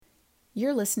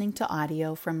You're listening to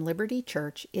audio from Liberty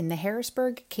Church in the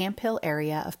Harrisburg Camp Hill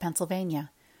area of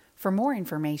Pennsylvania. For more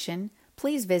information,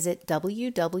 please visit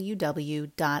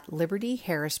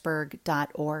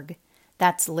www.libertyharrisburg.org.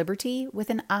 That's liberty with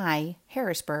an I,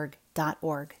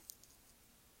 harrisburg.org.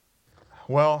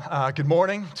 Well, good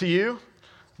morning to you,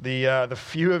 the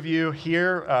few of you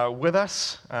here with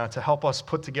us to help us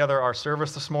put together our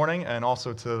service this morning, and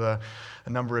also to the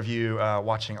number of you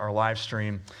watching our live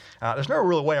stream. There's no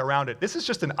real way around it. This is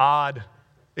just an odd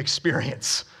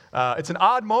experience. It's an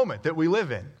odd moment that we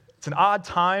live in. It's an odd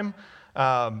time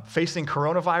facing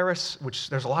coronavirus, which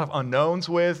there's a lot of unknowns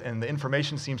with, and the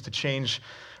information seems to change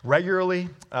regularly.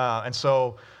 And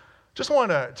so just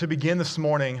wanted to begin this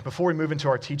morning, before we move into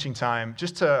our teaching time,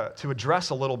 just to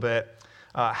address a little bit,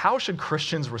 how should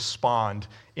Christians respond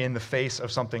in the face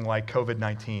of something like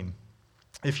COVID-19?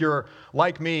 If you're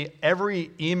like me,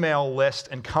 every email list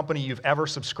and company you've ever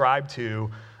subscribed to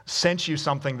sent you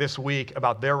something this week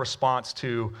about their response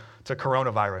to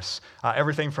coronavirus.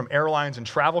 Everything from airlines and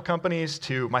travel companies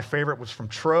to, my favorite was from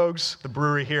Trogs, the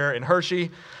brewery here in Hershey.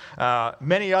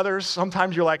 Many others.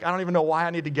 Sometimes you're like, I don't even know why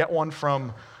I need to get one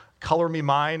from Color Me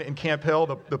Mine in Camp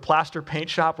Hill, the plaster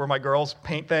paint shop where my girls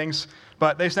paint things.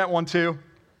 But they sent one too.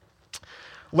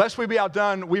 Lest we be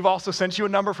outdone, we've also sent you a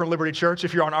number from Liberty Church.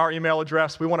 If you're on our email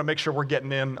address, we want to make sure we're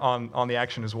getting in on the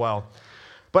action as well.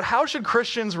 But how should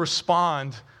Christians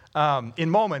respond in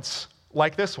moments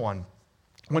like this one?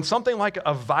 When something like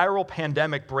a viral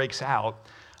pandemic breaks out,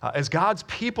 as God's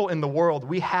people in the world,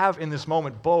 we have in this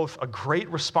moment both a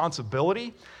great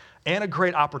responsibility and a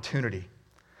great opportunity.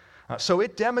 So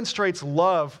it demonstrates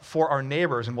love for our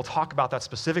neighbors, and we'll talk about that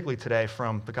specifically today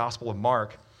from the Gospel of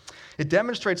Mark. It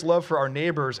demonstrates love for our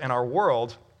neighbors and our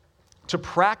world to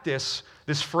practice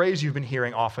this phrase you've been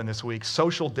hearing often this week,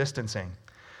 social distancing.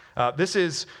 This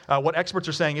is what experts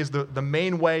are saying is the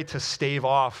main way to stave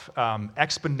off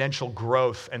exponential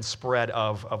growth and spread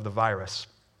of the virus.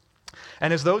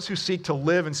 And as those who seek to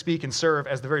live and speak and serve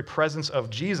as the very presence of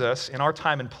Jesus in our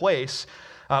time and place,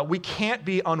 we can't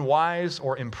be unwise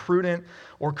or imprudent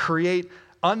or create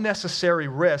unnecessary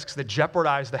risks that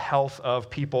jeopardize the health of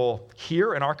people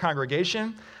here in our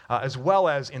congregation, as well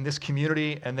as in this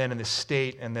community, and then in this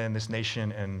state, and then this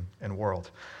nation and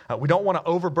world. We don't want to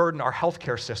overburden our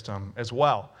healthcare system as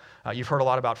well. You've heard a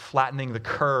lot about flattening the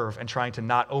curve and trying to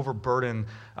not overburden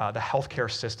the healthcare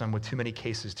system with too many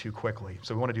cases too quickly.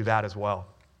 So we want to do that as well.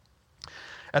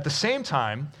 At the same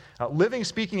time, living,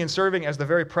 speaking, and serving as the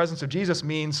very presence of Jesus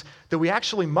means that we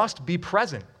actually must be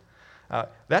present.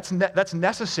 That's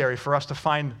necessary for us to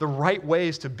find the right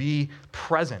ways to be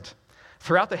present.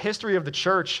 Throughout the history of the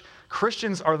church,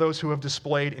 Christians are those who have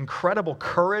displayed incredible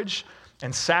courage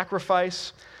and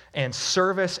sacrifice and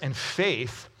service and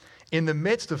faith in the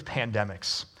midst of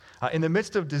pandemics, in the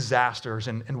midst of disasters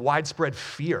and widespread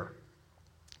fear.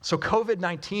 So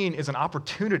COVID-19 is an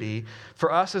opportunity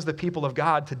for us as the people of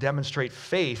God to demonstrate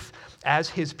faith as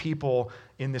His people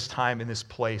in this time, in this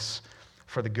place,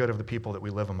 for the good of the people that we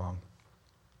live among.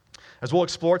 As we'll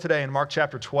explore today in Mark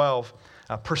chapter 12,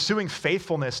 pursuing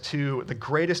faithfulness to the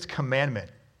greatest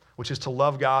commandment, which is to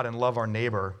love God and love our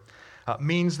neighbor,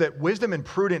 means that wisdom and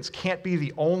prudence can't be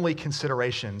the only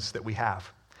considerations that we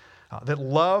have. That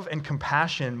love and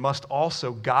compassion must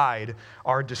also guide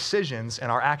our decisions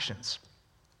and our actions.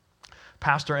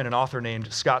 Pastor and an author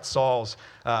named Scott Sauls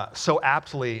so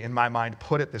aptly, in my mind,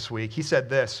 put it this week. He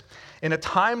said this: in a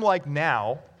time like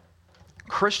now,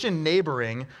 Christian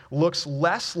neighboring looks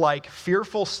less like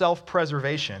fearful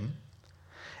self-preservation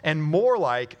and more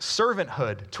like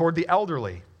servanthood toward the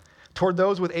elderly, toward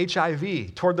those with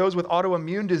HIV, toward those with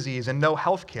autoimmune disease and no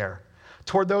health care,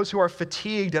 toward those who are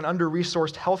fatigued and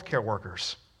under-resourced healthcare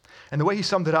workers. And the way he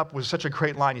summed it up was such a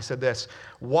great line. He said this: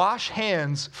 wash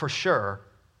hands for sure,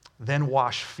 then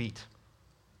wash feet.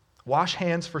 Wash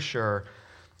hands for sure,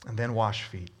 and then wash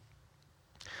feet.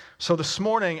 So this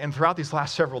morning and throughout these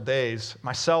last several days,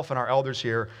 myself and our elders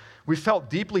here, we felt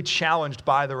deeply challenged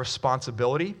by the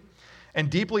responsibility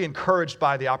and deeply encouraged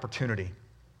by the opportunity.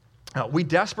 We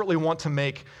desperately want to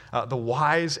make the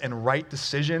wise and right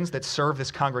decisions that serve this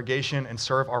congregation and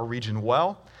serve our region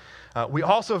well. We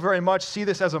also very much see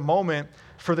this as a moment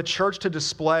for the church to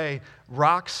display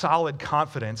rock-solid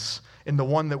confidence in the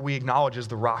one that we acknowledge as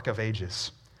the Rock of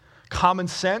Ages. Common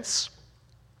sense,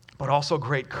 but also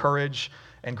great courage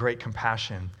and great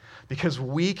compassion, because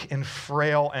weak and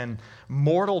frail and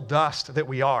mortal dust that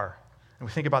we are, and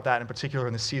we think about that in particular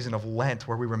in the season of Lent,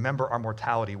 where we remember our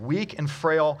mortality, weak and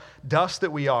frail dust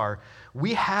that we are,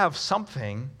 we have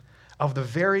something of the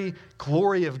very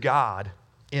glory of God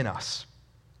in us.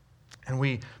 And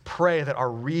we pray that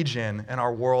our region and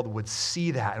our world would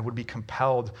see that and would be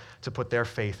compelled to put their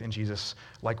faith in Jesus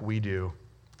like we do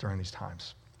during these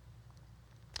times.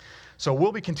 So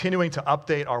we'll be continuing to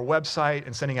update our website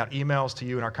and sending out emails to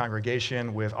you and our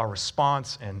congregation with our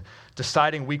response and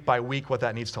deciding week by week what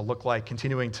that needs to look like,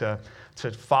 continuing to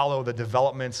follow the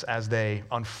developments as they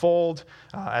unfold,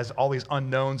 as all these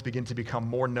unknowns begin to become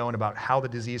more known about how the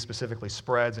disease specifically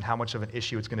spreads and how much of an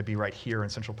issue it's going to be right here in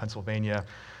central Pennsylvania.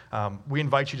 We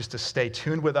invite you just to stay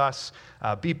tuned with us,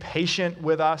 be patient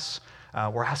with us.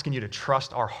 We're asking you to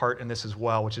trust our heart in this as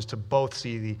well, which is to both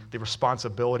see the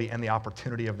responsibility and the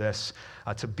opportunity of this,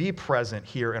 to be present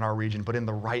here in our region, but in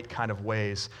the right kind of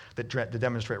ways that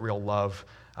demonstrate real love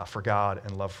for God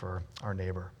and love for our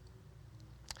neighbor.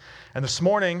 And this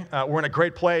morning, we're in a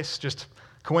great place, just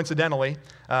coincidentally.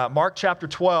 Mark chapter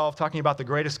 12, talking about the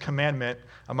greatest commandment,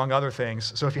 among other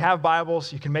things. So if you have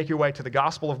Bibles, you can make your way to the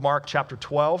Gospel of Mark chapter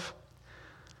 12.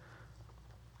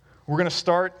 We're going to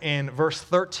start in verse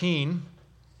 13,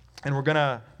 and we're going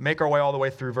to make our way all the way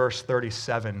through verse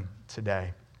 37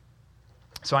 today.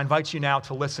 So I invite you now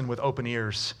to listen with open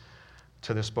ears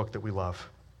to this book that we love.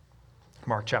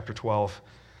 Mark chapter 12,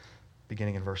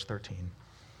 beginning in verse 13.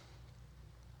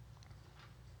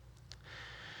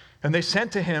 And they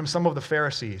sent to him some of the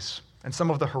Pharisees and some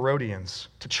of the Herodians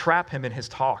to trap him in his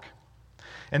talk.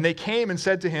 And they came and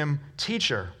said to him,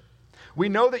 "Teacher, we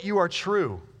know that you are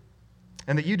true,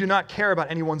 and that you do not care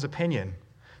about anyone's opinion,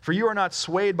 for you are not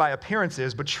swayed by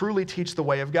appearances, but truly teach the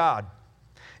way of God.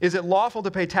 Is it lawful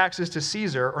to pay taxes to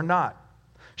Caesar or not?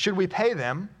 Should we pay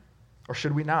them or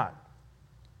should we not?"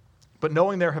 But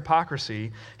knowing their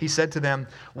hypocrisy, he said to them,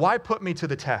 "Why put me to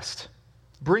the test?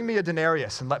 Bring me a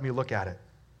denarius and let me look at it."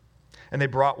 And they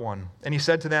brought one. And he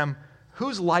said to them,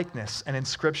 "Whose likeness and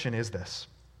inscription is this?"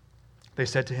 They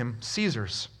said to him,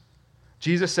 "Caesar's."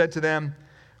 Jesus said to them,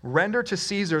 "Render to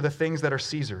Caesar the things that are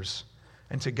Caesar's,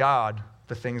 and to God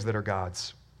the things that are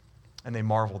God's." And they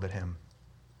marveled at him.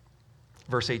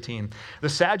 Verse 18, the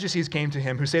Sadducees came to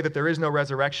him who say that there is no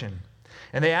resurrection.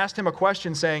 And they asked him a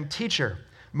question saying, "Teacher,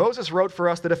 Moses wrote for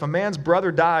us that if a man's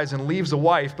brother dies and leaves a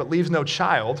wife but leaves no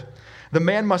child, the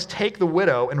man must take the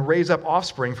widow and raise up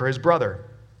offspring for his brother.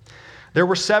 There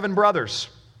were 7 brothers.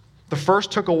 The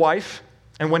first took a wife,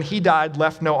 and when he died,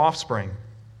 left no offspring.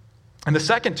 And the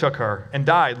second took her and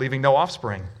died, leaving no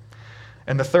offspring.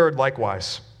 And the third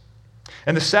likewise.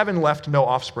 And the 7 left no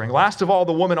offspring. Last of all,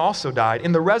 the woman also died.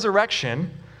 In the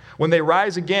resurrection, when they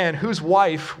rise again, whose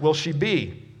wife will she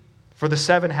be? For the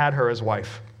 7 had her as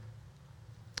wife."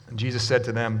 And Jesus said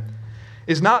to them,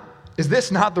 Is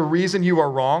this not the reason you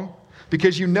are wrong?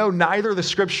 Because you know neither the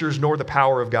Scriptures nor the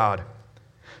power of God.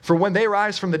 For when they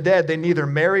rise from the dead, they neither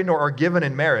marry nor are given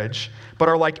in marriage, but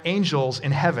are like angels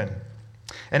in heaven.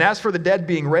 And as for the dead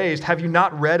being raised, have you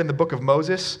not read in the book of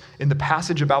Moses, in the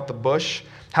passage about the bush,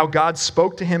 how God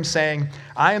spoke to him, saying,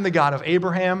 "I am the God of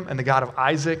Abraham, and the God of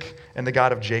Isaac, and the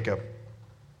God of Jacob"?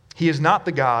 He is not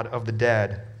the God of the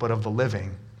dead, but of the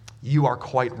living. You are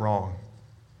quite wrong.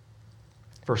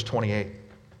 Verse 28.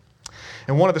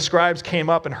 And one of the scribes came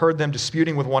up and heard them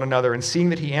disputing with one another, and seeing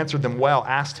that he answered them well,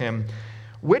 asked him,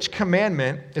 "Which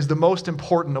commandment is the most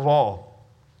important of all?"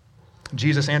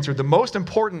 Jesus answered, "The most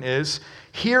important is,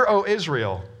 'Hear, O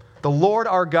Israel, the Lord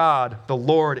our God, the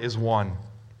Lord is one.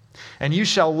 And you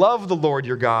shall love the Lord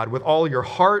your God with all your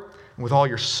heart, and with all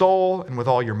your soul, and with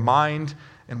all your mind,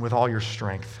 and with all your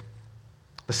strength.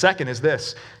 The second is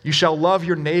this, you shall love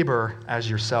your neighbor as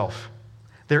yourself.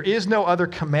 There is no other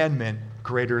commandment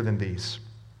greater than these."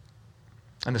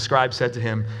 And the scribe said to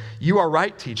him, "You are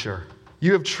right, teacher.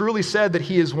 You have truly said that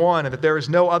he is one, and that there is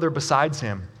no other besides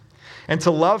him. And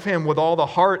to love him with all the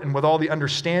heart and with all the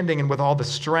understanding and with all the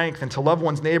strength, and to love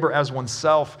one's neighbor as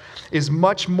oneself is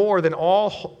much more than all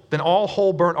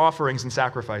whole burnt offerings and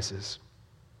sacrifices."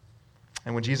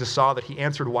 And when Jesus saw that he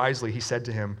answered wisely, he said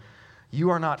to him,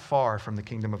 "You are not far from the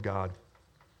kingdom of God."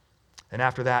 And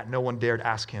after that, no one dared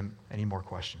ask him any more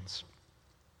questions.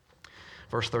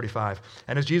 Verse 35,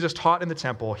 and as Jesus taught in the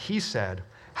temple, he said,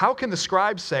 "How can the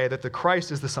scribes say that the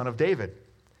Christ is the son of David?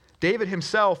 David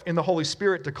himself in the Holy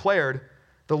Spirit declared,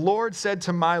 'The Lord said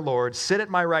to my Lord, sit at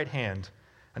my right hand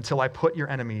until I put your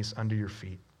enemies under your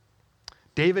feet.'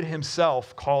 David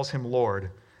himself calls him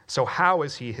Lord, so how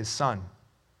is he his son?"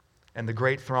 And the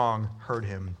great throng heard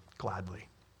him gladly.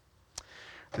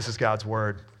 This is God's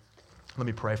word. Let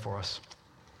me pray for us.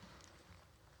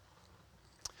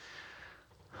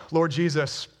 Lord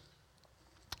Jesus,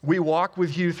 we walk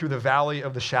with you through the valley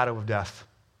of the shadow of death.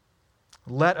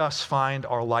 Let us find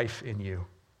our life in you.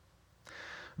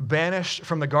 Banished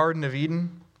from the Garden of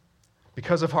Eden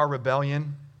because of our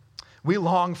rebellion, We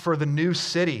long for the new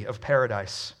city of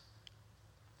paradise.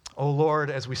 O Lord,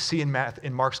 as we see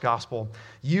in Mark's gospel,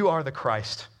 you are the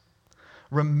Christ.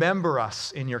 Remember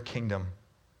us in your kingdom.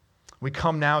 We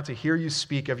come now to hear you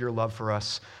speak of your love for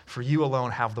us, for you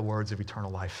alone have the words of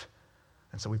eternal life.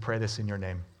 And so we pray this in your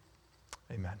name.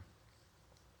 Amen.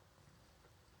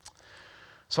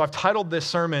 So I've titled this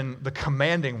sermon The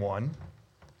Commanding One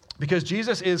because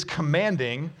Jesus is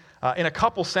commanding in a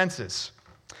couple senses.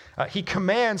 He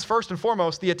commands, first and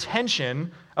foremost, the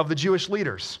attention of the Jewish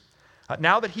leaders.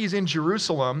 Now that he's in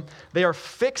Jerusalem, they are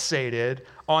fixated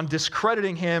on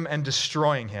discrediting him and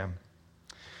destroying him.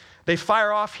 They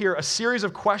fire off here a series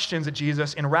of questions at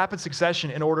Jesus in rapid succession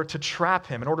in order to trap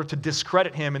him, in order to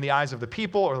discredit him in the eyes of the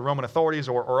people or the Roman authorities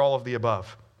or all of the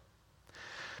above.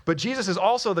 But Jesus is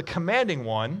also the commanding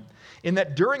one in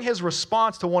that during his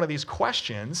response to one of these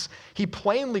questions, he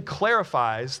plainly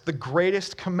clarifies the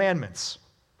greatest commandments,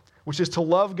 which is to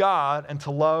love God and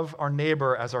to love our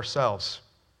neighbor as ourselves.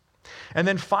 And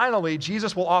then finally,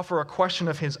 Jesus will offer a question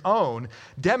of his own,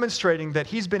 demonstrating that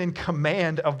he's been in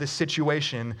command of this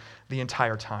situation the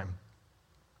entire time.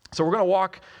 So we're going to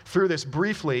walk through this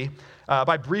briefly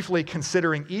by briefly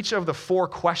considering each of the four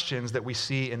questions that we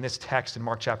see in this text in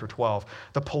Mark chapter 12.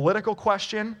 The political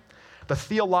question, the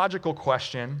theological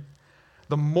question,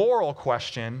 the moral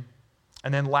question,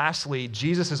 and then lastly,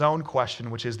 Jesus' own question,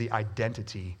 which is the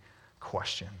identity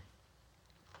question.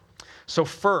 So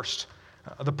first,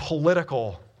 the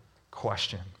political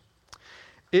question.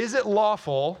 Is it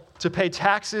lawful to pay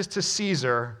taxes to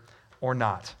Caesar or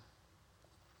not?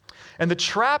 And the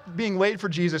trap being laid for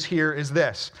Jesus here is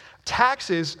this.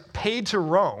 Taxes paid to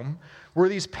Rome were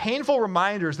these painful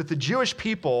reminders that the Jewish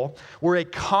people were a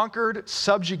conquered,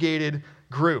 subjugated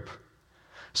group.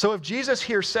 So if Jesus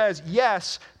here says,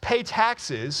 yes, pay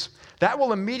taxes, that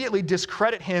will immediately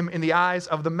discredit him in the eyes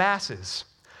of the masses.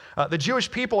 The Jewish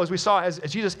people, as we saw as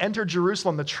Jesus entered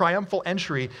Jerusalem, the triumphal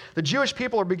entry, the Jewish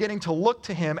people are beginning to look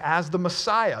to him as the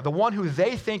Messiah, the one who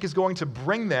they think is going to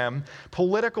bring them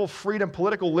political freedom,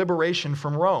 political liberation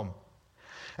from Rome.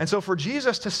 And so for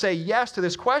Jesus to say yes to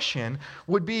this question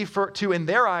would be to, in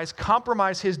their eyes,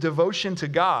 compromise his devotion to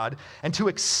God and to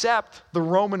accept the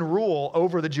Roman rule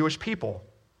over the Jewish people.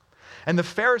 And the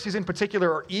Pharisees in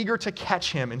particular are eager to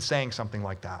catch him in saying something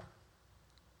like that.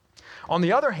 On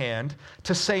the other hand,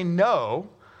 to say no,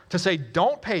 to say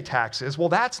don't pay taxes, well,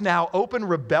 that's now open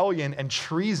rebellion and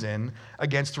treason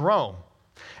against Rome.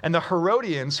 And the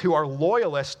Herodians, who are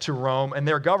loyalists to Rome and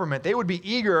their government, they would be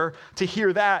eager to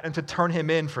hear that and to turn him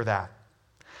in for that.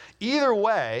 Either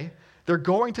way, they're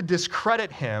going to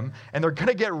discredit him and they're going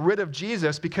to get rid of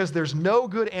Jesus because there's no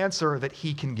good answer that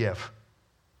he can give.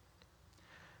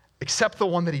 Except the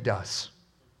one that he does.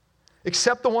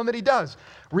 Except the one that he does.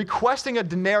 Requesting a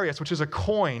denarius, which is a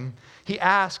coin, he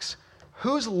asks,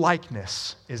 whose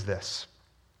likeness is this?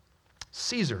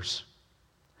 Caesar's.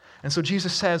 And so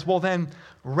Jesus says, well then,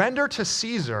 render to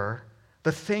Caesar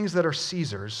the things that are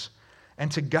Caesar's,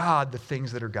 and to God the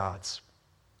things that are God's.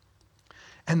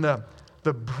 And the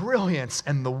brilliance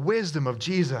and the wisdom of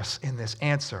Jesus in this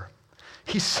answer.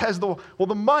 He says, the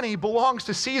money belongs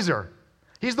to Caesar.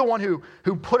 He's the one who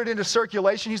put it into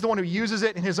circulation. He's the one who uses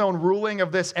it in his own ruling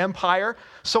of this empire.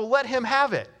 So let him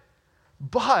have it.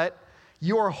 But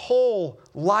your whole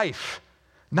life,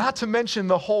 not to mention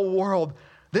the whole world,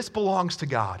 this belongs to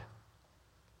God.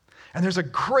 And there's a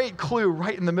great clue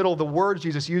right in the middle of the words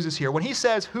Jesus uses here. When he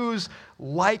says, whose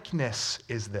likeness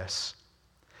is this?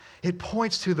 It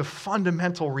points to the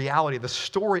fundamental reality, the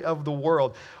story of the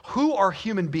world. Who are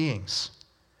human beings?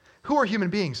 Who are human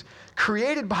beings?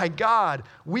 Created by God,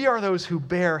 we are those who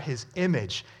bear his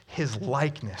image, his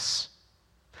likeness.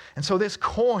 And so this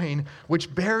coin,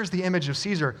 which bears the image of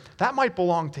Caesar, that might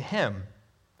belong to him.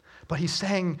 But he's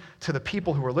saying to the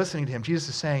people who are listening to him, Jesus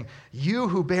is saying, you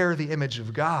who bear the image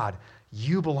of God,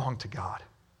 you belong to God.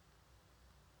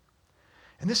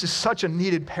 And this is such a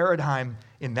needed paradigm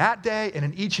in that day and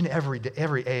in each and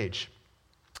every age.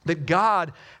 That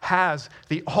God has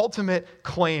the ultimate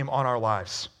claim on our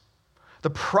lives. The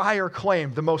prior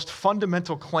claim, the most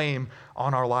fundamental claim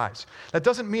on our lives. That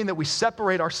doesn't mean that we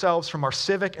separate ourselves from our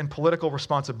civic and political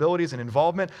responsibilities and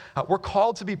involvement. We're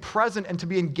called to be present and to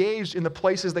be engaged in the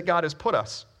places that God has put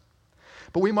us.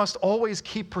 But we must always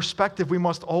keep perspective. We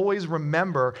must always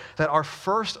remember that our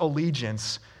first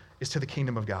allegiance is to the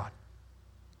kingdom of God.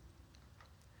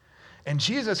 And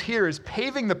Jesus here is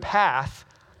paving the path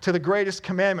to the greatest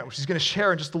commandment, which he's going to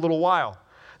share in just a little while.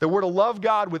 That we're to love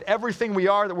God with everything we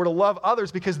are, that we're to love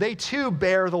others because they too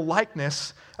bear the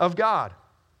likeness of God.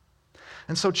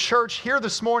 And so church, here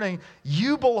this morning,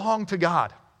 you belong to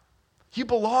God. You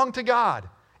belong to God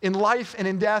In life and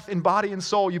in death, in body and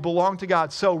soul, you belong to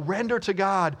God. So render to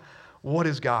God what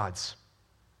is God's.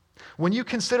 When you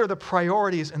consider the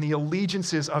priorities and the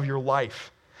allegiances of your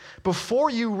life, before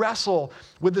you wrestle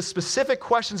with the specific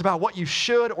questions about what you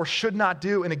should or should not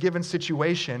do in a given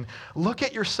situation, look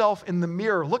at yourself in the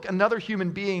mirror, look another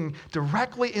human being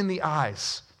directly in the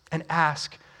eyes and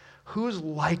ask, whose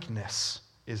likeness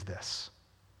is this?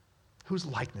 Whose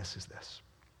likeness is this?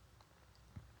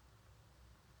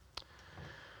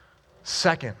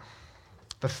 Second,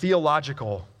 the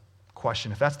theological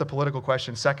question. If that's the political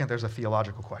question, second, there's a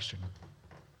theological question.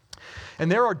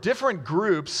 And there are different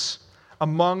groups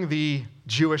among the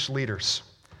Jewish leaders.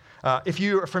 If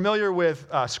you are familiar with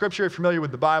Scripture, you're familiar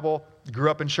with the Bible, you grew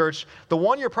up in church, the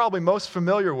one you're probably most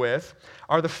familiar with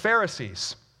are the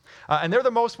Pharisees. And they're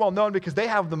the most well-known because they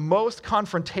have the most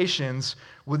confrontations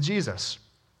with Jesus.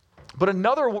 But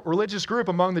another religious group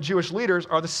among the Jewish leaders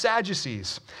are the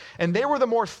Sadducees. And they were the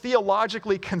more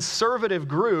theologically conservative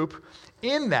group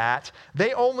in that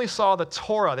they only saw the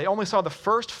Torah, they only saw the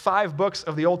first 5 books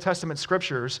of the Old Testament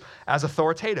scriptures as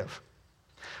authoritative.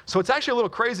 So it's actually a little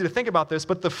crazy to think about this,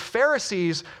 but the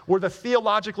Pharisees were the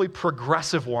theologically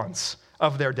progressive ones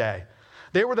of their day.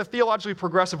 They were the theologically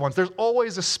progressive ones. There's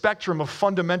always a spectrum of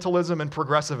fundamentalism and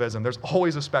progressivism. There's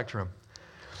always a spectrum.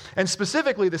 And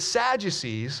specifically, the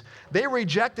Sadducees, they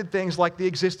rejected things like the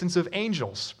existence of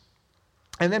angels.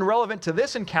 And then relevant to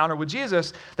this encounter with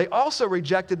Jesus, they also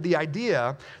rejected the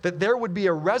idea that there would be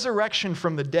a resurrection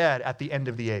from the dead at the end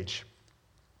of the age.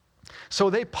 So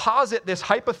they posit this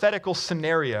hypothetical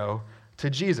scenario to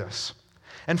Jesus.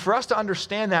 And for us to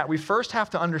understand that, we first have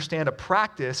to understand a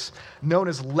practice known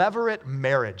as levirate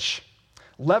marriage.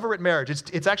 Levirate marriage,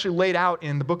 it's actually laid out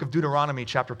in the book of Deuteronomy,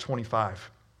 chapter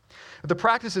 25. But the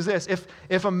practice is this: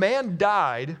 if a man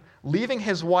died, leaving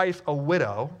his wife a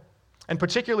widow, and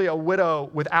particularly a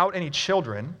widow without any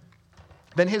children,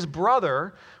 then his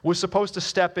brother was supposed to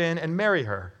step in and marry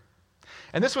her.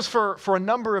 And this was for a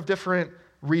number of different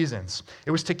reasons.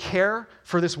 It was to care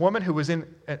for this woman who was in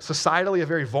societally a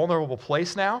very vulnerable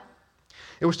place now.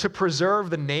 It was to preserve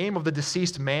the name of the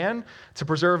deceased man, to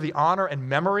preserve the honor and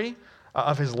memory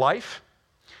of his life.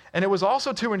 And it was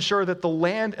also to ensure that the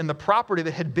land and the property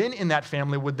that had been in that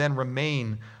family would then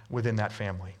remain within that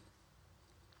family.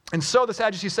 And so the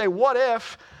Sadducees say, what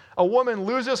if a woman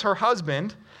loses her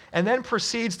husband and then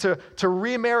proceeds to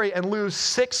remarry and lose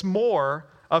 6 more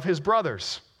of his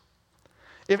brothers?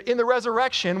 If in the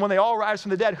resurrection, when they all rise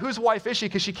from the dead, whose wife is she?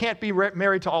 Because she can't be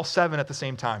married to all 7 at the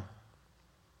same time.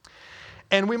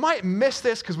 And we might miss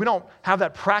this because we don't have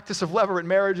that practice of levirate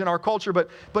marriage in our culture, but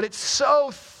it's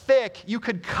so thick, you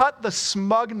could cut the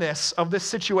smugness of this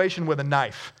situation with a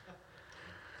knife.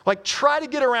 Like, try to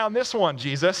get around this one,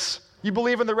 Jesus. You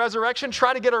believe in the resurrection?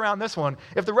 Try to get around this one.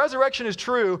 If the resurrection is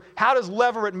true, how does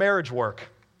levirate marriage work?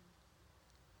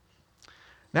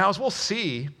 Now, as we'll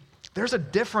see, there's a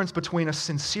difference between a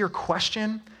sincere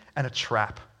question and a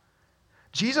trap.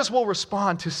 Jesus will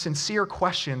respond to sincere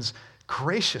questions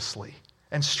graciously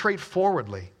and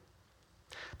straightforwardly.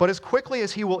 But as quickly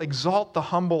as he will exalt the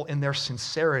humble in their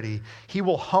sincerity, he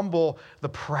will humble the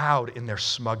proud in their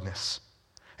smugness.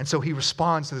 And so he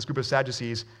responds to this group of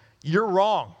Sadducees, you're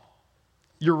wrong.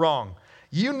 You're wrong.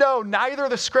 You know neither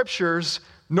the scriptures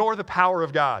nor the power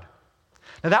of God.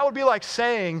 Now that would be like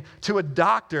saying to a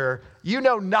doctor, you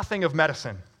know nothing of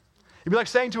medicine. It'd be like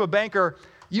saying to a banker,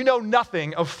 you know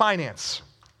nothing of finance.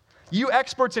 You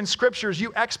experts in scriptures,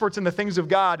 you experts in the things of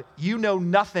God, you know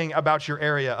nothing about your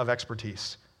area of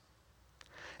expertise.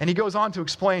 And he goes on to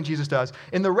explain, Jesus does,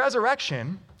 in the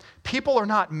resurrection, people are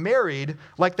not married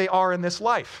like they are in this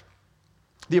life.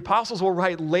 The apostles will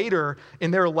write later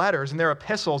in their letters, in their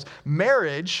epistles,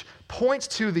 marriage points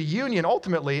to the union,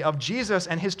 ultimately, of Jesus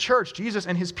and his church, Jesus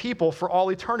and his people for all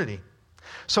eternity.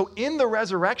 So in the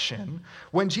resurrection,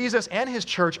 when Jesus and his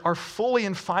church are fully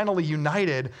and finally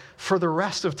united for the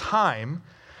rest of time,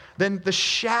 then the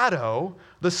shadow,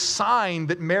 the sign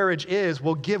that marriage is,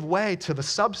 will give way to the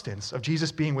substance of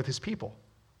Jesus being with his people.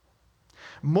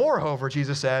 Moreover,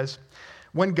 Jesus says,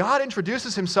 when God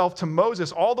introduces himself to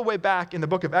Moses all the way back in the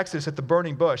book of Exodus at the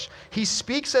burning bush, he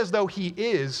speaks as though he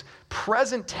is,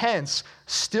 present tense,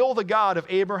 still the God of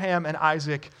Abraham and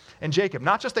Isaac and Jacob.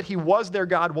 Not just that he was their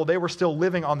God while they were still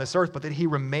living on this earth, but that he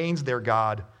remains their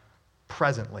God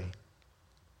presently.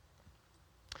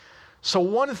 So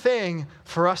one thing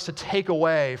for us to take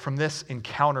away from this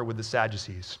encounter with the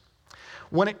Sadducees,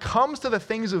 when it comes to the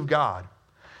things of God,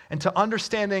 and to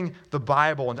understanding the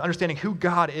Bible and to understanding who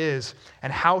God is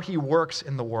and how he works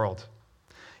in the world,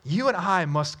 you and I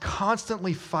must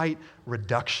constantly fight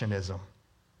reductionism.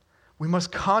 We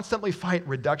must constantly fight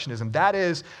reductionism. That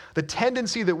is the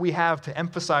tendency that we have to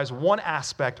emphasize one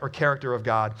aspect or character of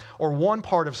God or one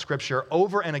part of Scripture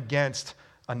over and against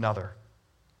another.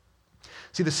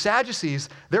 See, the Sadducees,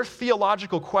 their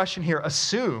theological question here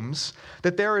assumes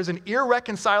that there is an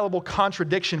irreconcilable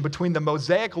contradiction between the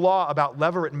Mosaic law about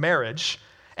levirate marriage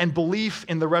and belief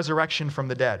in the resurrection from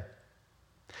the dead.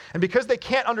 And because they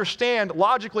can't understand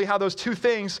logically how those two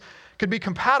things could be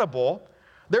compatible,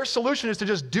 their solution is to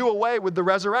just do away with the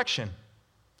resurrection.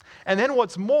 And then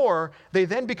what's more, they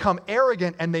then become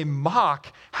arrogant and they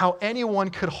mock how anyone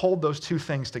could hold those two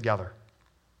things together.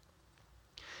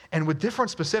 And with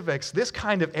different specifics, this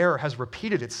kind of error has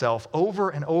repeated itself over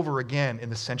and over again in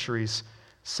the centuries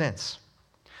since.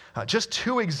 Just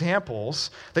two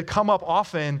examples that come up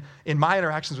often in my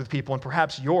interactions with people and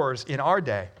perhaps yours in our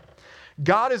day.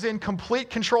 God is in complete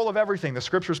control of everything. The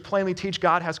Scriptures plainly teach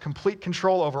God has complete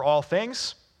control over all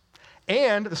things.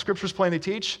 And the Scriptures plainly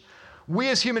teach we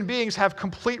as human beings have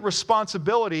complete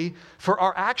responsibility for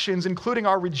our actions, including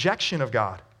our rejection of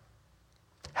God.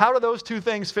 How do those two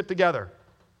things fit together?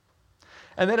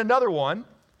 And then another one,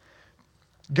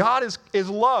 God is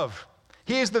love.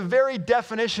 He is the very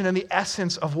definition and the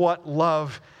essence of what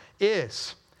love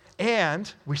is.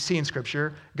 And we see in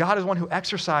Scripture, God is one who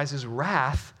exercises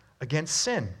wrath against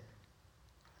sin.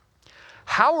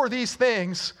 How are these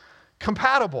things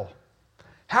compatible?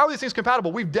 How are these things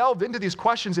compatible? We've delved into these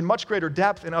questions in much greater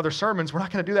depth in other sermons. We're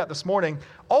not going to do that this morning.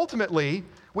 Ultimately,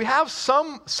 we have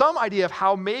some idea of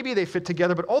how maybe they fit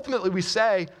together, but ultimately we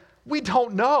say, we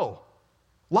don't know.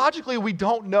 Logically, we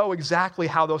don't know exactly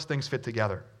how those things fit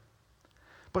together.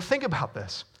 But think about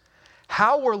this.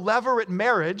 How were levirate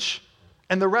marriage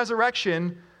and the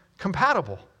resurrection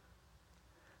compatible?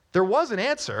 There was an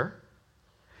answer,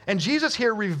 and Jesus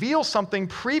here reveals something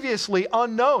previously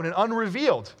unknown and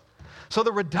unrevealed. So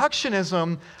the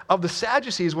reductionism of the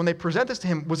Sadducees, when they present this to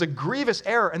him, was a grievous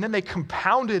error, and then they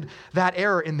compounded that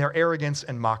error in their arrogance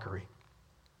and mockery.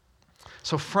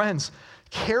 So friends,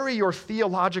 carry your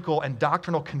theological and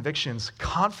doctrinal convictions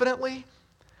confidently,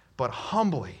 but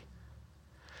humbly.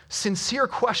 Sincere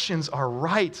questions are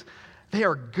right. They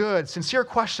are good. Sincere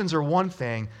questions are one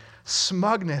thing.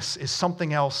 Smugness is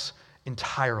something else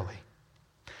entirely.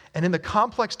 And in the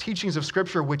complex teachings of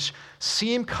Scripture, which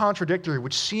seem contradictory,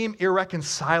 which seem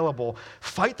irreconcilable,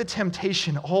 fight the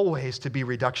temptation always to be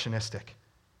reductionistic.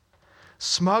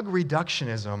 Smug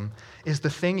reductionism is the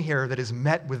thing here that is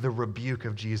met with the rebuke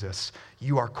of Jesus.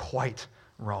 You are quite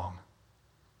wrong.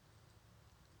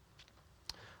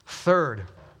 Third,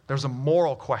 there's a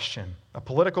moral question, a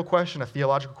political question, a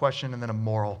theological question, and then a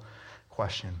moral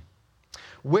question.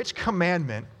 Which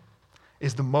commandment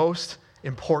is the most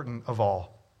important of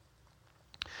all?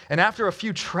 And after a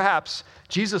few traps,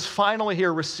 Jesus finally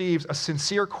here receives a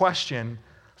sincere question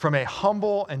from a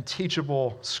humble and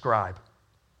teachable scribe.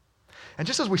 And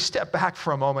just as we step back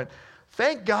for a moment,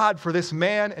 thank God for this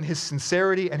man and his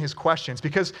sincerity and his questions,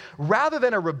 because rather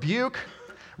than a rebuke,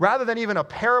 rather than even a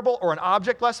parable or an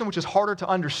object lesson, which is harder to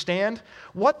understand,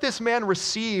 what this man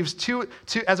receives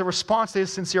as a response to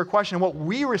his sincere question, and what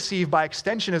we receive by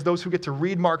extension as those who get to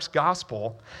read Mark's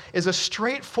gospel, is a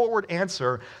straightforward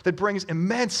answer that brings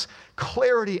immense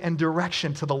clarity and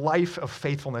direction to the life of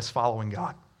faithfulness following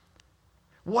God.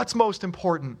 What's most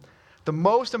important? The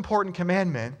most important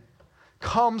commandment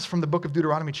comes from the book of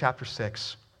Deuteronomy chapter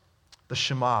 6, the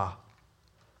Shema,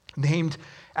 named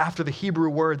after the Hebrew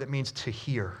word that means to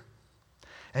hear.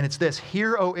 And it's this: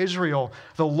 Hear, O Israel,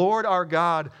 the Lord our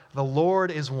God, the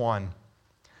Lord is one.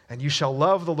 And you shall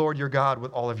love the Lord your God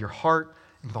with all of your heart,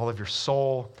 and with all of your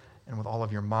soul, and with all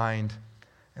of your mind,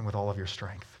 and with all of your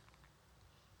strength.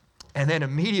 And then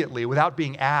immediately, without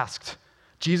being asked,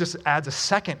 Jesus adds a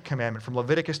second commandment from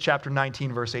Leviticus chapter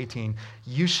 19, verse 18.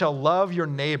 You shall love your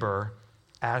neighbor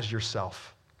as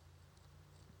yourself.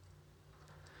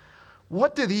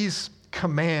 What do these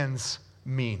commands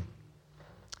mean?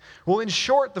 Well, in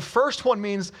short, the first one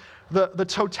means the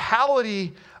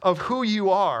totality of who you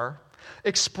are,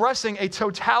 expressing a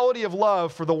totality of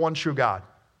love for the one true God.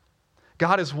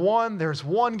 God is one, there's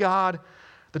one God,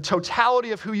 the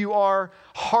totality of who you are,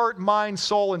 heart, mind,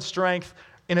 soul, and strength,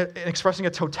 in expressing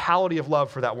a totality of love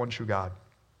for that one true God.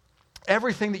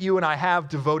 Everything that you and I have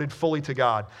devoted fully to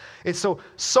God. It's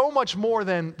so much more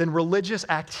than religious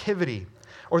activity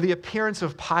or the appearance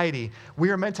of piety. We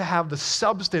are meant to have the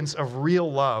substance of real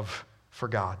love for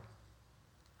God.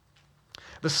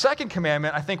 The second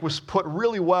commandment, I think, was put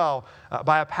really well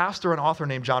by a pastor and author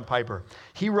named John Piper.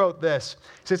 He wrote this.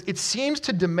 He says, it seems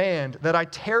to demand that I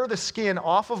tear the skin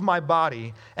off of my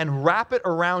body and wrap it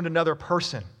around another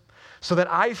person so that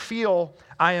I feel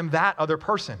I am that other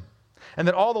person. and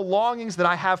that all the longings that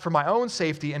I have for my own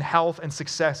safety and health and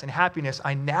success and happiness,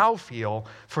 I now feel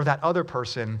for that other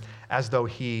person as though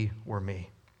he were me.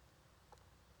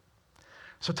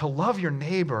 So to love your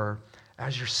neighbor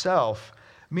as yourself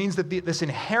means that this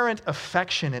inherent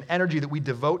affection and energy that we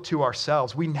devote to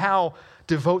ourselves, we now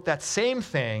devote that same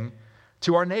thing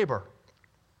to our neighbor.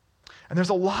 And there's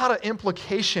a lot of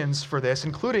implications for this,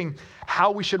 including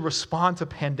how we should respond to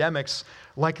pandemics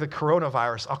like the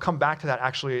coronavirus. I'll come back to that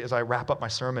actually as I wrap up my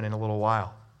sermon in a little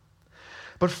while.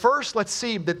 But first, let's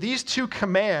see that these two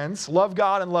commands, love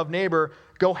God and love neighbor,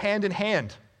 go hand in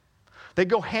hand. They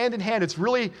go hand in hand. It's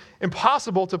really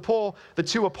impossible to pull the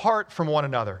two apart from one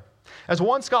another. As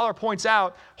one scholar points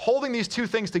out, holding these two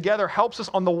things together helps us,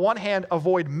 on the one hand,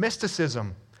 avoid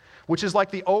mysticism, which is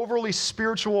like the overly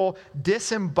spiritual,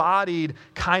 disembodied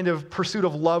kind of pursuit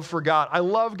of love for God. I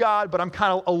love God, but I'm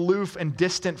kind of aloof and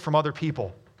distant from other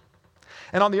people.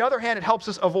 And on the other hand, it helps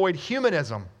us avoid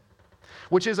humanism,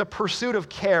 which is a pursuit of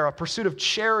care, a pursuit of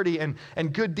charity and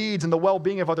good deeds and the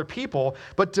well-being of other people,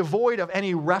 but devoid of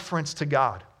any reference to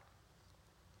God.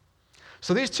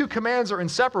 So these two commands are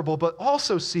inseparable, but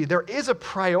also see there is a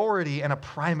priority and a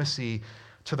primacy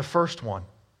to the first one.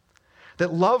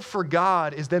 That love for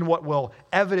God is then what will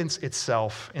evidence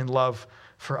itself in love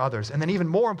for others. And then even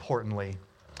more importantly,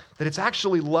 that it's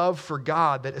actually love for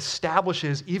God that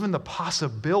establishes even the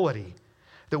possibility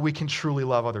that we can truly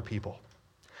love other people.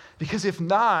 Because if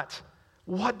not,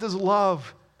 what does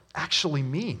love actually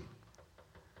mean?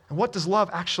 And what does love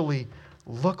actually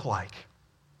look like?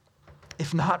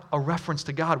 If not a reference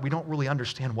to God, we don't really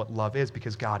understand what love is,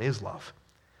 because God is love.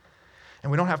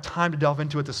 And we don't have time to delve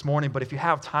into it this morning, but if you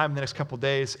have time in the next couple of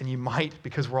days, and you might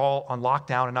because we're all on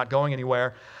lockdown and not going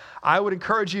anywhere, I would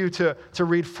encourage you to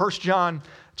read 1 John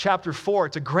chapter 4.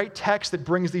 It's a great text that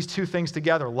brings these two things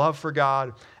together, love for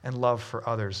God and love for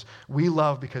others. We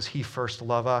love because he first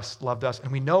loved us,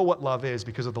 and we know what love is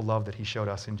because of the love that he showed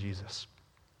us in Jesus.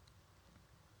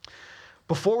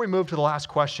 Before we move to the last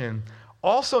question,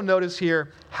 also notice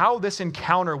here how this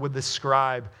encounter with the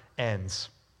scribe ends.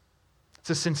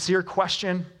 It's a sincere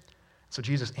question, so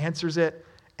Jesus answers it,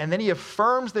 and then he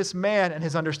affirms this man and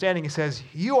his understanding. He says,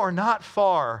 you are not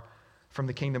far from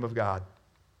the kingdom of God.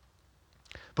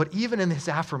 But even in this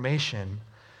affirmation,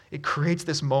 it creates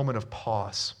this moment of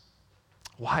pause.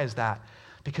 Why is that?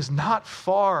 Because not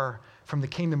far from the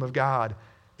kingdom of God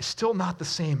is still not the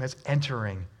same as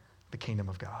entering the kingdom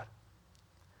of God.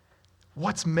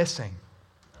 What's missing?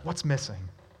 What's missing?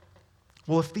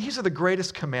 Well, if these are the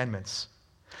greatest commandments,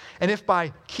 and if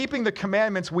by keeping the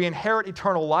commandments we inherit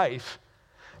eternal life,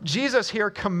 Jesus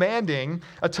here commanding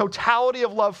a totality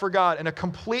of love for God and a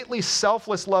completely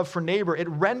selfless love for neighbor, it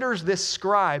renders this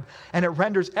scribe and it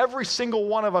renders every single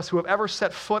one of us who have ever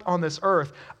set foot on this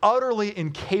earth utterly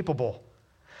incapable.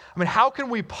 I mean, how can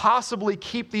we possibly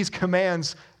keep these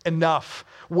commands enough?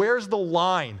 Where's the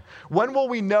line? When will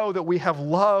we know that we have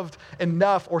loved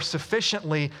enough or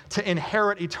sufficiently to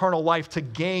inherit eternal life,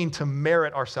 to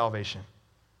merit our salvation?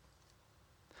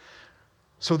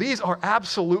 So these are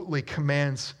absolutely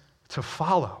commands to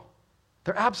follow.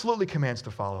 They're absolutely commands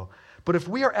to follow. But if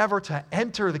we are ever to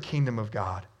enter the kingdom of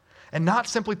God, and not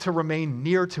simply to remain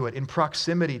near to it, in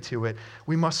proximity to it,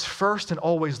 we must first and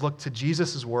always look to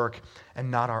Jesus' work and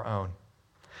not our own.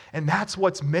 And that's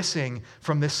what's missing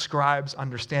from this scribe's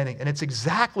understanding. And it's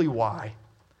exactly why,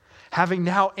 having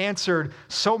now answered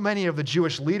so many of the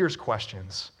Jewish leaders'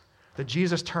 questions, that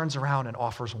Jesus turns around and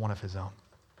offers one of his own.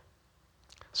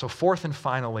 So fourth and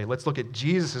finally, let's look at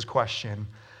Jesus' question,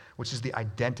 which is the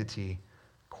identity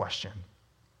question.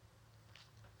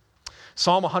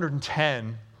 Psalm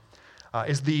 110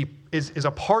 is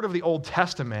a part of the Old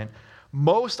Testament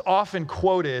most often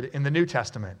quoted in the New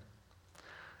Testament.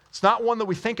 It's not one that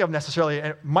we think of necessarily,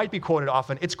 and it might be quoted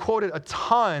often. It's quoted a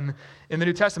ton in the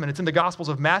New Testament. It's in the Gospels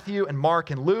of Matthew and Mark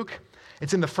and Luke.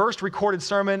 It's in the first recorded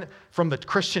sermon from the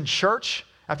Christian church.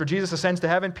 After Jesus ascends to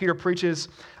heaven, Peter preaches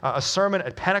a sermon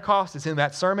at Pentecost. It's in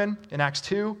that sermon in Acts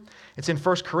 2. It's in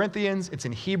 1 Corinthians. It's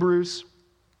in Hebrews.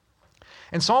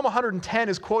 And Psalm 110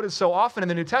 is quoted so often in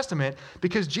the New Testament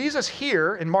because Jesus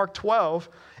here in Mark 12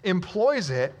 employs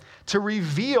it to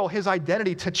reveal his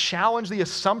identity, to challenge the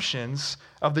assumptions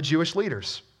of the Jewish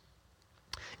leaders.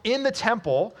 In the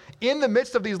temple, in the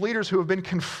midst of these leaders who have been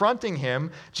confronting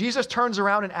him, Jesus turns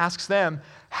around and asks them,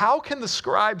 how can the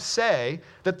scribes say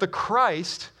that the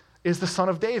Christ is the son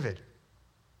of David?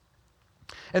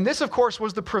 And this, of course,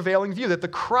 was the prevailing view, that the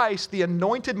Christ, the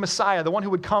anointed Messiah, the one who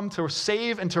would come to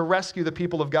save and to rescue the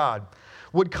people of God,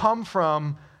 would come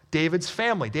from David's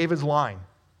family, David's line.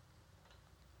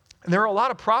 And there are a lot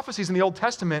of prophecies in the Old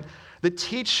Testament that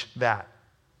teach that.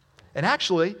 And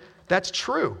actually, That's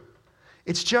true.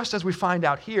 It's just as we find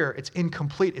out here, it's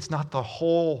incomplete. It's not the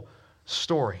whole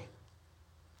story.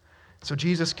 So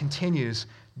Jesus continues.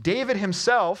 David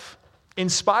himself,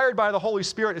 inspired by the Holy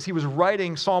Spirit as he was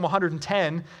writing Psalm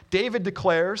 110, David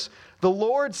declares, "The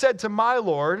Lord said to my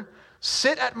Lord,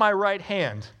 sit at my right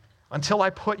hand until I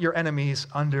put your enemies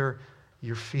under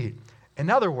your feet." In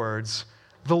other words,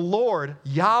 the Lord,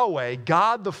 Yahweh,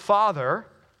 God the Father,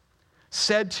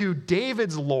 said to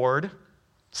David's Lord,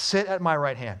 sit at my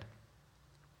right hand.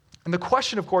 And the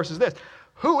question, of course, is this: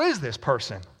 who is this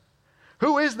person?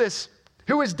 Who is this?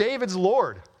 Who is David's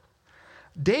Lord?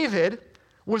 David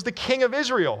was the king of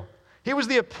Israel. He was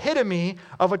the epitome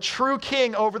of a true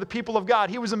king over the people of God.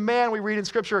 He was a man, we read in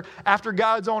Scripture, after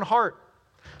God's own heart.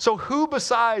 So who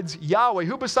besides Yahweh,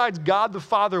 who besides God the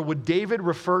Father would David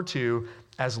refer to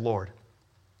as Lord?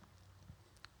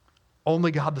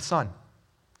 Only God the Son.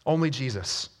 Only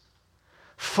Jesus.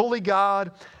 Fully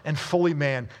God and fully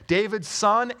man. David's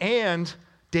son and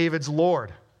David's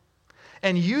Lord.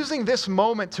 And using this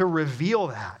moment to reveal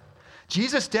that,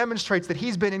 Jesus demonstrates that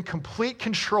he's been in complete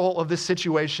control of this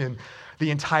situation the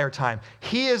entire time.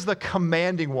 He is the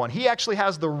commanding one. He actually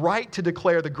has the right to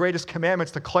declare the greatest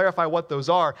commandments, to clarify what those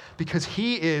are, because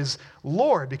he is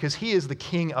Lord, because he is the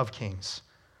King of Kings.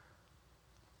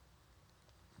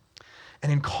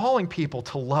 And in calling people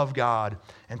to love God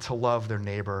and to love their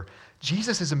neighbor,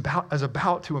 Jesus is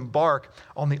about to embark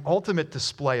on the ultimate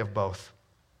display of both.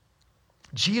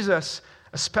 Jesus,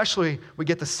 especially, we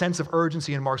get the sense of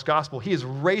urgency in Mark's gospel. He is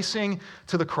racing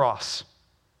to the cross.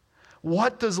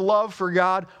 What does love for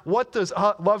God, what does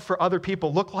love for other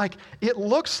people look like? It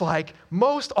looks like,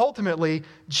 most ultimately,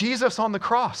 Jesus on the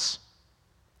cross.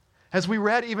 As we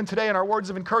read even today in our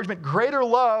words of encouragement, greater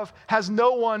love has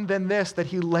no one than this, that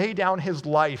he lay down his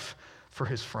life for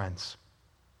his friends.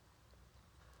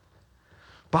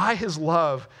 By his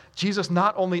love, Jesus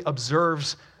not only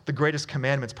observes the greatest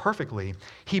commandments perfectly,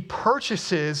 he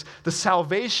purchases the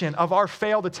salvation of our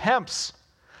failed attempts,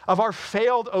 of our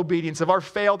failed obedience, of our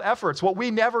failed efforts, what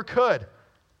we never could.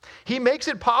 He makes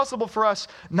it possible for us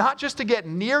not just to get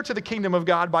near to the kingdom of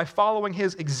God by following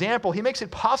his example. He makes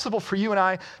it possible for you and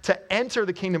I to enter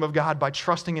the kingdom of God by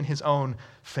trusting in his own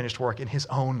finished work, in his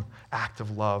own act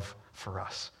of love for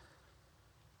us.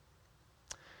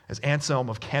 As Anselm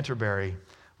of Canterbury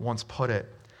once put it,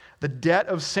 the debt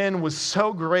of sin was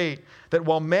so great that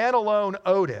while man alone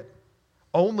owed it,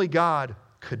 only God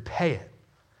could pay it,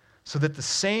 so that the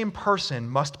same person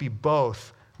must be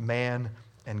both man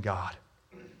and God.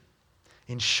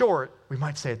 In short, we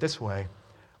might say it this way: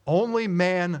 only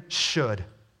man should,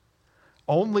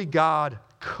 only God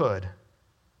could,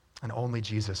 and only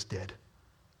Jesus did.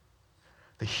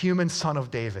 The human son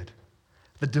of David,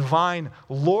 the divine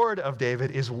Lord of David,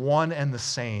 is one and the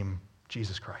same,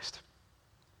 Jesus Christ.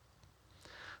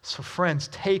 So friends,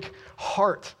 take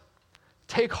heart.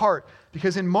 Take heart,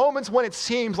 because in moments when it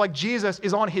seems like Jesus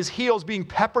is on his heels being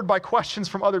peppered by questions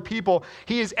from other people,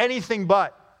 he is anything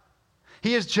but.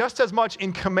 He is just as much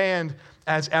in command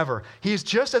as ever. He is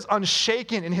just as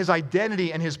unshaken in his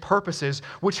identity and his purposes,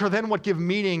 which are then what give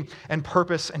meaning and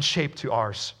purpose and shape to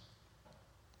ours.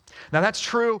 Now that's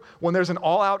true when there's an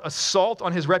all-out assault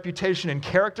on his reputation and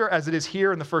character, as it is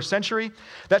here in the first century.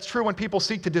 That's true when people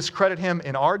seek to discredit him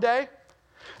in our day.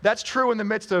 That's true in the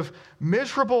midst of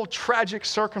miserable, tragic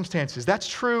circumstances. That's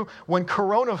true when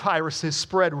coronaviruses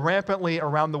spread rampantly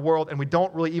around the world and we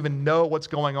don't really even know what's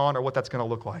going on or what that's going to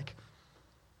look like.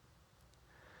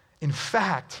 In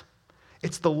fact,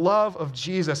 it's the love of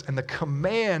Jesus and the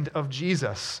command of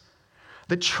Jesus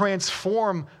that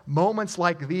transform moments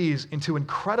like these into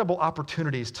incredible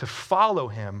opportunities to follow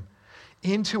him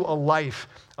into a life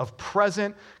of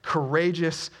present,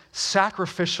 courageous,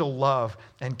 sacrificial love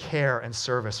and care and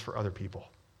service for other people.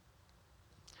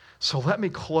 So let me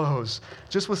close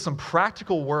just with some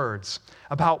practical words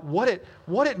about what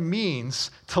it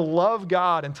means to love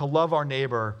God and to love our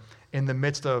neighbor in the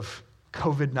midst of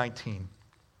COVID-19.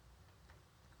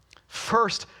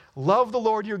 First, love the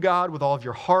Lord your God with all of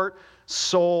your heart,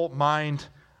 soul, mind,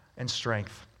 and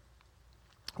strength.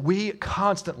 We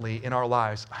constantly in our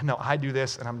lives, I know I do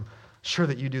this, and I'm sure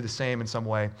that you do the same in some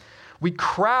way, we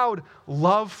crowd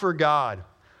love for God,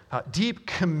 deep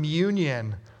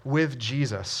communion with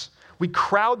Jesus. We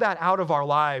crowd that out of our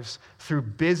lives through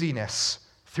busyness,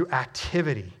 through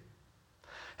activity.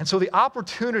 And so the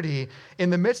opportunity in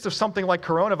the midst of something like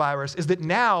coronavirus is that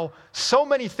now so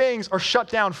many things are shut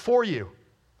down for you.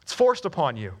 It's forced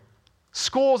upon you.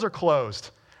 Schools are closed.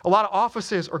 A lot of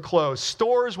offices are closed.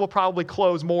 Stores will probably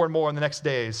close more and more in the next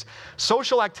days.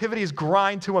 Social activities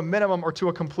grind to a minimum or to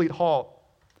a complete halt.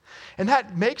 And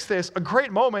that makes this a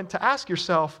great moment to ask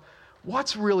yourself,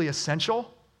 what's really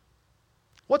essential?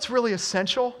 What's really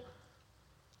essential?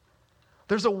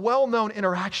 There's a well-known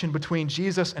interaction between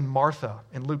Jesus and Martha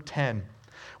in Luke 10,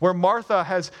 where Martha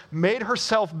has made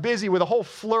herself busy with a whole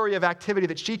flurry of activity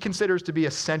that she considers to be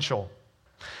essential.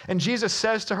 And Jesus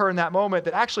says to her in that moment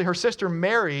that actually her sister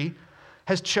Mary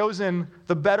has chosen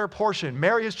the better portion.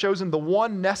 Mary has chosen the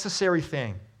one necessary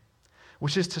thing,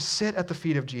 which is to sit at the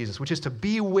feet of Jesus, which is to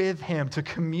be with him, to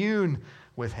commune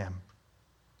with him.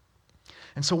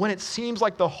 And so when it seems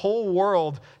like the whole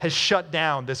world has shut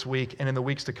down this week and in the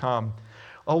weeks to come,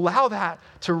 allow that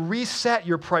to reset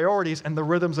your priorities and the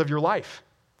rhythms of your life.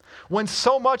 When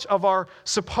so much of our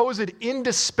supposed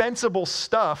indispensable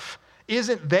stuff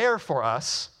isn't there for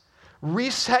us,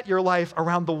 reset your life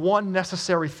around the one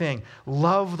necessary thing.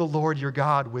 Love the Lord your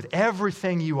God with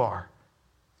everything you are.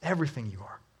 Everything you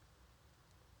are.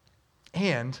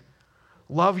 And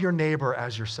love your neighbor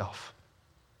as yourself.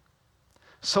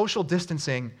 Social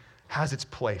distancing has its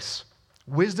place.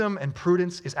 Wisdom and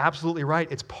prudence is absolutely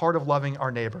right. It's part of loving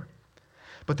our neighbor.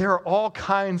 But there are all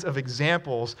kinds of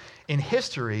examples in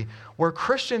history where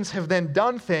Christians have then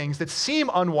done things that seem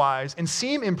unwise and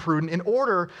seem imprudent in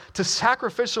order to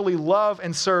sacrificially love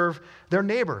and serve their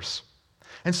neighbors.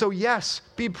 And so, yes,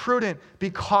 be prudent, be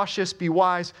cautious, be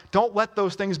wise. Don't let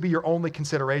those things be your only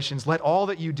considerations. Let all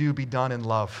that you do be done in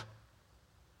love.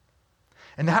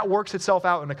 And that works itself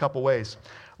out in a couple ways.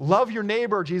 Love your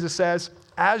neighbor, Jesus says,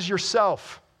 as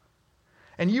yourself.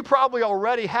 And you probably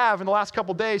already have, in the last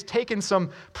couple days, taken some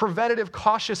preventative,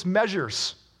 cautious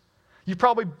measures. You've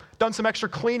probably done some extra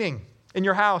cleaning in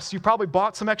your house. You've probably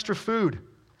bought some extra food.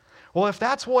 Well, if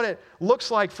that's what it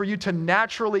looks like for you to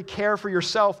naturally care for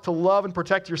yourself, to love and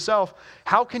protect yourself,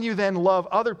 how can you then love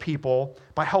other people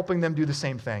by helping them do the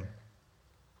same thing?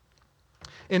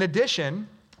 In addition,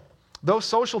 though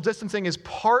social distancing is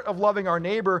part of loving our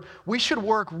neighbor, we should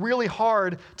work really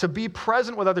hard to be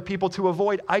present with other people to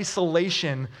avoid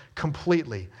isolation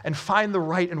completely and find the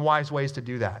right and wise ways to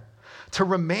do that. To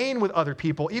remain with other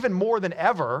people, even more than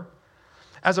ever,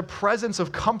 as a presence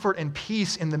of comfort and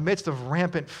peace in the midst of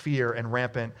rampant fear and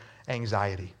rampant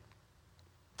anxiety.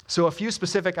 So a few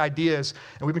specific ideas,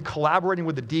 and we've been collaborating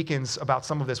with the deacons about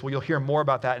some of this. Well, you'll hear more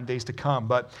about that in days to come.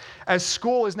 But as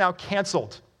school is now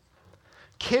canceled,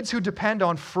 kids who depend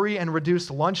on free and reduced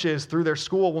lunches through their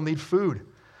school will need food.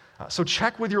 So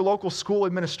check with your local school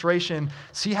administration,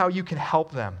 see how you can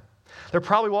help them. There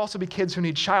probably will also be kids who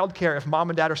need childcare if mom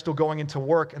and dad are still going into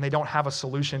work and they don't have a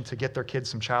solution to get their kids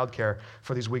some childcare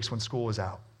for these weeks when school is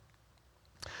out.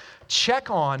 Check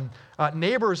on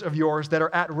neighbors of yours that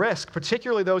are at risk,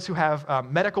 particularly those who have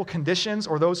medical conditions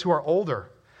or those who are older.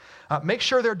 Make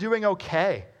sure they're doing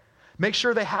okay. Make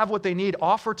sure they have what they need.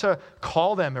 Offer to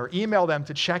call them or email them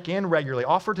to check in regularly.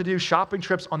 Offer to do shopping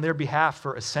trips on their behalf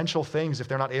for essential things if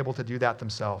they're not able to do that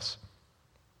themselves.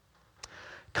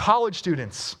 College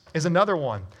students is another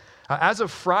one. As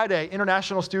of Friday,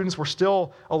 international students were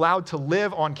still allowed to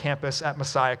live on campus at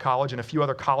Messiah College and a few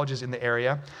other colleges in the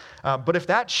area. But if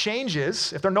that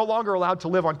changes, if they're no longer allowed to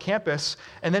live on campus,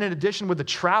 and then in addition with the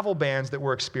travel bans that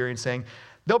we're experiencing,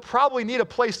 they'll probably need a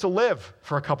place to live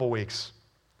for a couple weeks.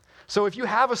 So if you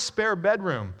have a spare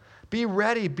bedroom, be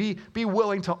ready, be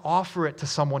willing to offer it to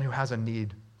someone who has a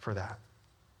need for that.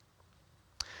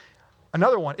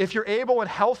 Another one, if you're able and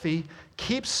healthy,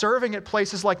 keep serving at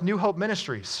places like New Hope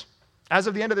Ministries. As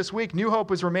of the end of this week, New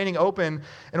Hope is remaining open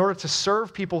in order to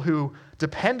serve people who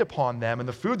depend upon them and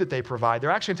the food that they provide.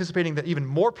 They're actually anticipating that even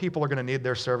more people are going to need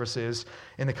their services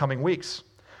in the coming weeks.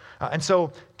 And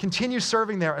so continue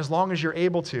serving there as long as you're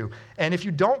able to. And if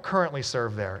you don't currently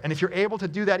serve there, and if you're able to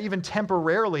do that even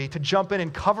temporarily to jump in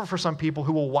and cover for some people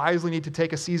who will wisely need to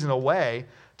take a season away,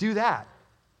 do that.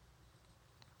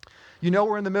 You know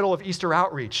we're in the middle of Easter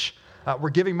outreach.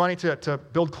 We're giving money to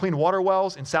build clean water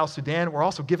wells in South Sudan. We're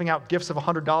also giving out gifts of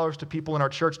 $100 to people in our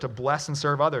church to bless and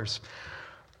serve others.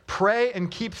 Pray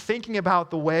and keep thinking about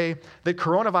the way that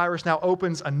coronavirus now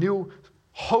opens a new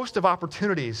host of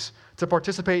opportunities to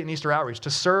participate in Easter outreach, to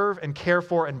serve and care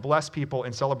for and bless people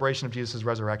in celebration of Jesus'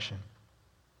 resurrection.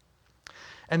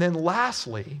 And then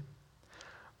lastly,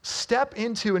 step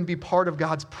into and be part of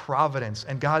God's providence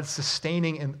and God's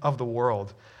sustaining of the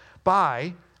world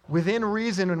by, within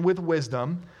reason and with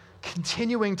wisdom,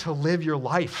 continuing to live your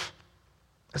life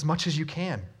as much as you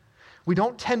can. We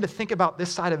don't tend to think about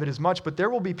this side of it as much, but there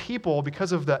will be people,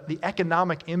 because of the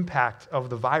economic impact of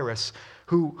the virus,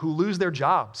 who lose their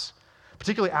jobs,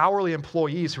 particularly hourly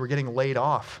employees who are getting laid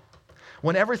off.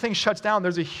 When everything shuts down,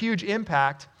 there's a huge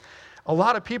impact. A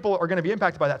lot of people are going to be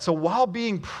impacted by that. So while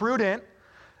being prudent,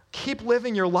 keep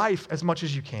living your life as much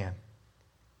as you can.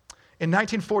 In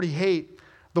 1948,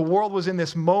 The world was in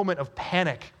this moment of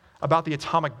panic about the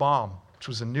atomic bomb, which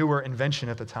was a newer invention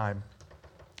at the time.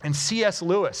 And C.S.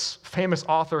 Lewis, famous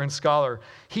author and scholar,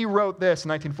 he wrote this in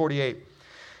 1948.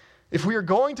 If we are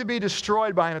going to be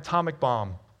destroyed by an atomic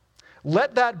bomb,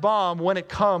 let that bomb, when it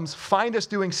comes, find us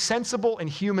doing sensible and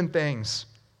human things.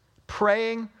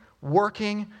 Praying,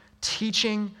 working,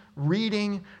 teaching,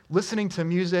 reading, listening to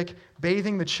music,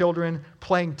 bathing the children,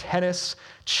 playing tennis,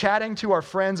 chatting to our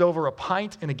friends over a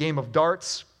pint in a game of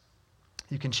darts.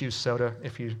 You can choose soda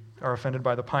if you are offended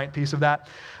by the pint piece of that.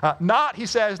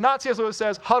 C.S. Lewis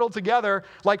says, huddled together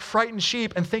like frightened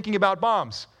sheep and thinking about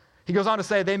bombs. He goes on to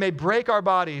say, they may break our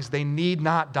bodies, they need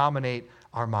not dominate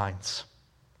our minds.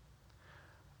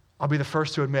 I'll be the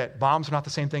first to admit, bombs are not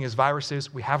the same thing as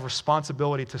viruses. We have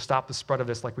responsibility to stop the spread of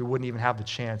this like we wouldn't even have the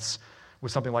chance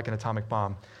with something like an atomic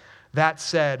bomb. That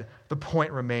said, the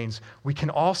point remains, we can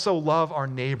also love our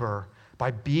neighbor by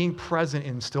being present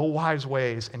in still wise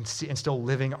ways and still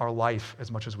living our life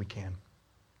as much as we can.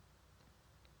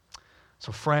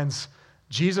 So friends,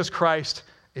 Jesus Christ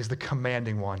is the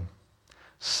commanding one.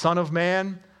 Son of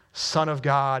man, Son of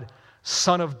God,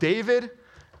 Son of David,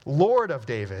 Lord of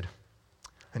David.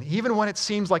 And even when it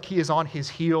seems like he is on his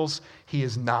heels, he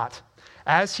is not.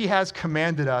 As he has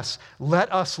commanded us,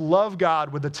 let us love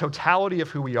God with the totality of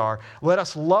who we are. Let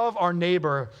us love our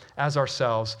neighbor as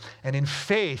ourselves. And in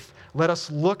faith, let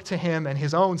us look to him and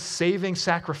his own saving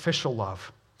sacrificial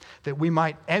love, that we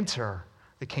might enter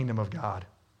the kingdom of God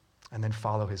and then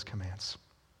follow his commands.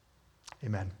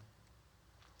 Amen.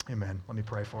 Amen. Let me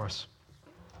pray for us.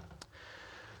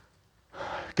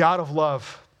 God of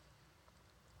love,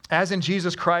 as in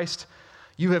Jesus Christ,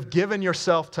 you have given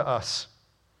yourself to us.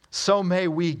 So may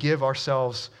we give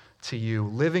ourselves to you,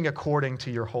 living according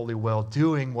to your holy will,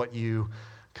 doing what you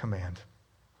command.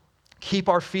 Keep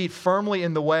our feet firmly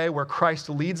in the way where Christ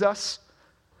leads us.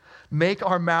 Make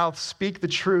our mouths speak the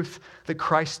truth that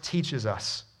Christ teaches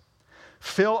us.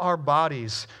 Fill our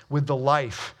bodies with the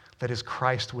life that is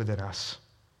Christ within us.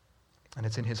 And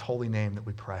it's in his holy name that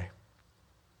we pray.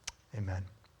 Amen.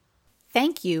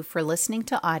 Thank you for listening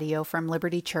to audio from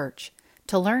Liberty Church.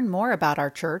 To learn more about our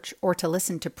church or to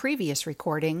listen to previous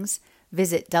recordings,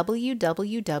 visit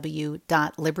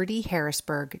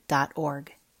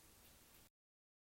www.libertyharrisburg.org.